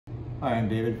Hi, I'm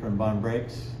David from Bond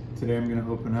Breaks. Today I'm going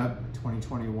to open up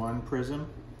 2021 Prizm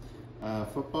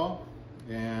football,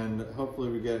 and hopefully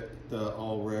we get the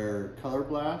all rare Color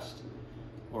Blast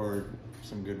or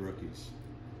some good rookies.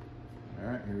 All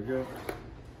right, here we go.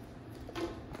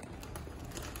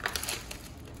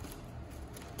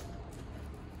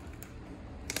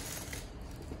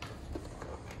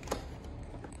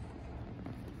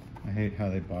 I hate how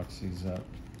they box these up.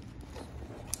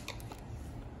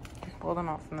 Pull them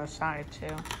out from the side too.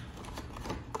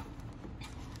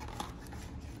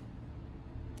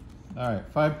 All right,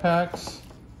 5 packs.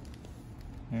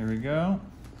 Here we go.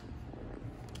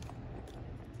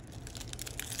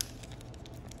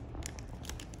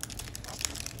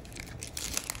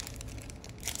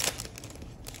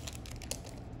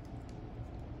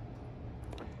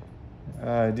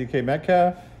 DK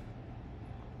Metcalf,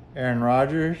 Aaron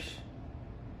Rodgers.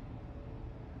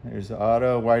 There's the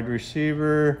auto wide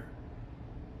receiver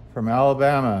from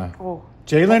Alabama. Oh.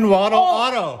 Jaylen Waddle Oh.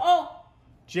 auto. Oh.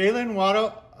 Jaylen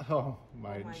Waddle. Oh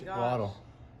my gosh. Waddle.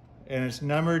 And it's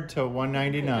numbered to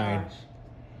 199. Oh my gosh.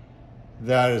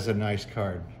 That is a nice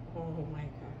card. Oh my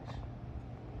gosh.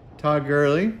 Todd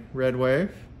Gurley, Red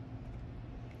Wave.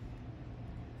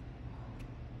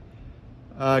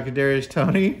 Kadarius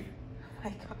Toney. Oh my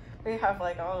God. We have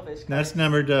like all of his cards. That's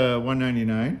numbered to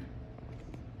 199.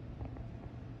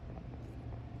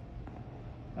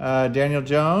 Daniel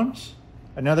Jones,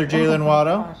 another Jaylen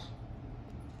Waddle, Gosh.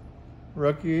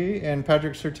 rookie, and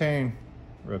Patrick Surtain,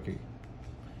 rookie.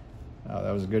 Oh,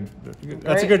 that was a good.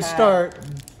 That's a good start.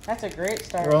 That's a great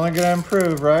start. We're only going to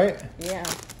improve, right? Yeah.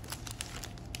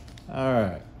 All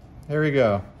right, here we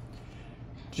go.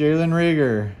 Jalen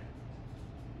Reagor,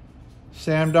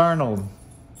 Sam Darnold.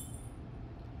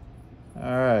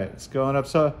 All right, it's going up.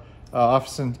 So,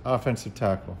 offensive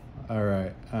tackle. All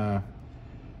right.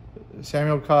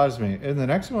 Samuel Cosme. In the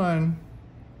next one,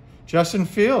 Justin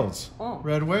Fields,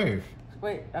 Red Wave.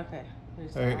 Wait, okay.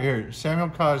 Here, Samuel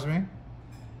Cosme,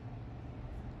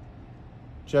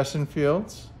 Justin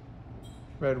Fields,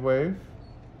 Red Wave.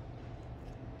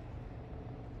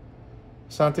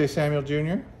 Asante Samuel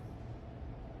Jr.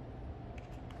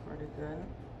 Pretty good.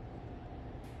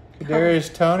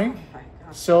 Kadarius Toney, Oh my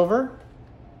gosh. Silver.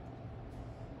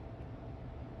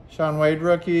 Sean Wade,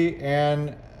 rookie,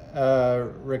 and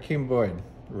Rakeem Boyd,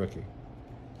 rookie.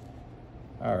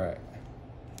 All right.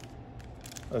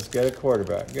 Let's get a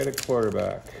quarterback. Get a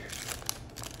quarterback.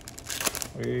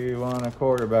 We want a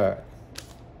quarterback.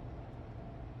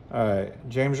 All right.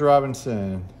 James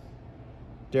Robinson.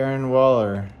 Darren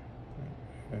Waller.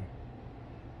 Okay.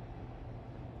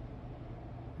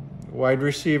 Wide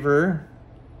receiver.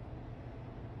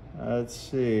 Let's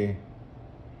see.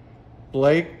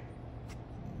 Blake.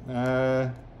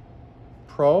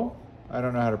 Pro? I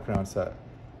don't know how to pronounce that.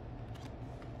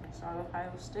 It's not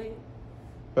Ohio State.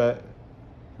 But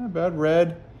not bad.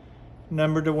 Red,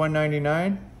 numbered to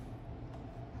 199.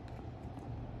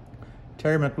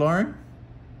 Terry McLaurin.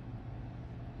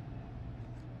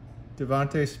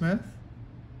 Devontae Smith.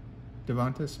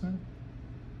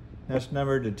 That's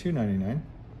numbered to 299.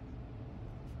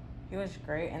 He was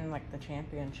great in like the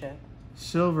championship.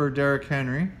 Silver, Derrick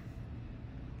Henry.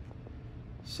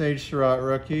 Sage Surratt,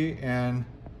 rookie, and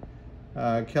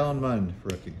Kellen Mond,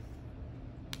 rookie.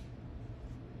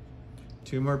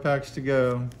 2 more packs to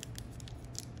go.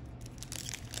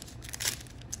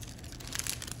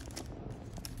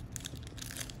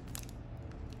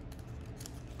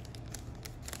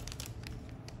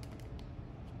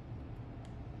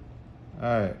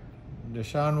 All right,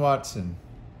 Deshaun Watson,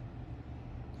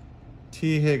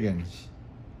 T. Higgins.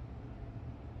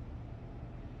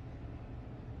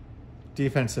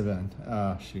 Defensive end.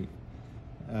 Oh, shoot.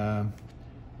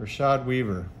 Rashad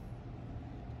Weaver.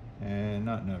 And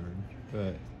not numbered,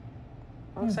 but...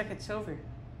 Looks like it's silver.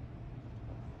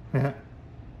 I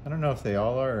don't know if they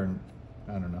all are, or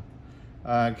I don't know.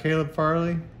 Caleb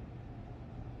Farley.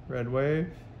 Red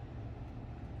Wave.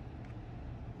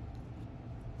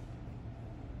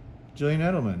 Julian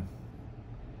Edelman.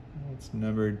 It's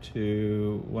numbered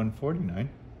to 149.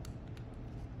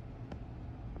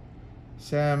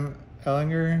 Sam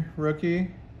Ellinger, rookie.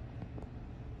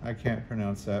 I can't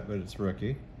pronounce that, but it's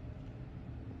rookie.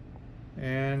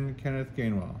 And Kenneth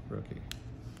Gainwell, rookie.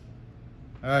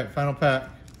 All right, final pack.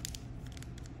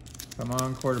 Come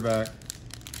on, quarterback.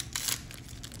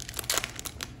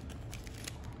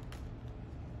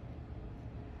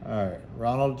 All right,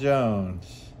 Ronald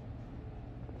Jones.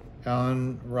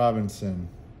 Allen Robinson.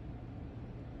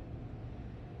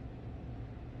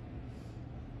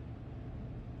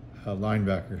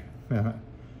 Linebacker. All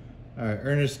right,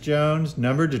 Ernest Jones,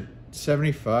 numbered to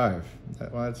 75.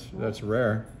 That's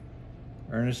rare.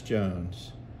 Ernest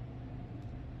Jones.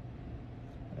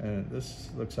 And this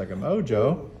looks like a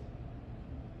mojo.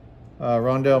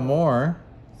 Rondell Moore.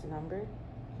 It's numbered.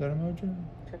 Is that a mojo?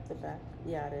 Check the back.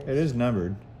 Yeah, it is. It is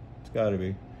numbered. It's got to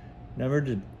be. Numbered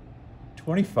to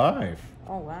 25.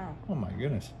 Oh, wow. Oh my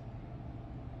goodness.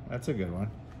 That's a good one.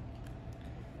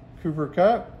 Cooper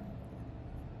Cup.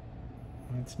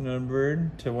 It's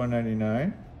numbered to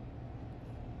 199.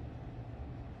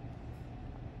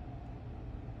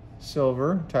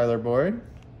 Silver, Tyler Boyd.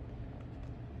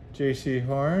 J.C.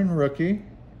 Horn, rookie.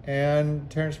 And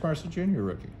Terrence Marshall Jr.,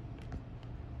 rookie.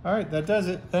 All right, that does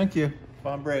it. Thank you.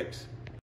 Bomb breaks.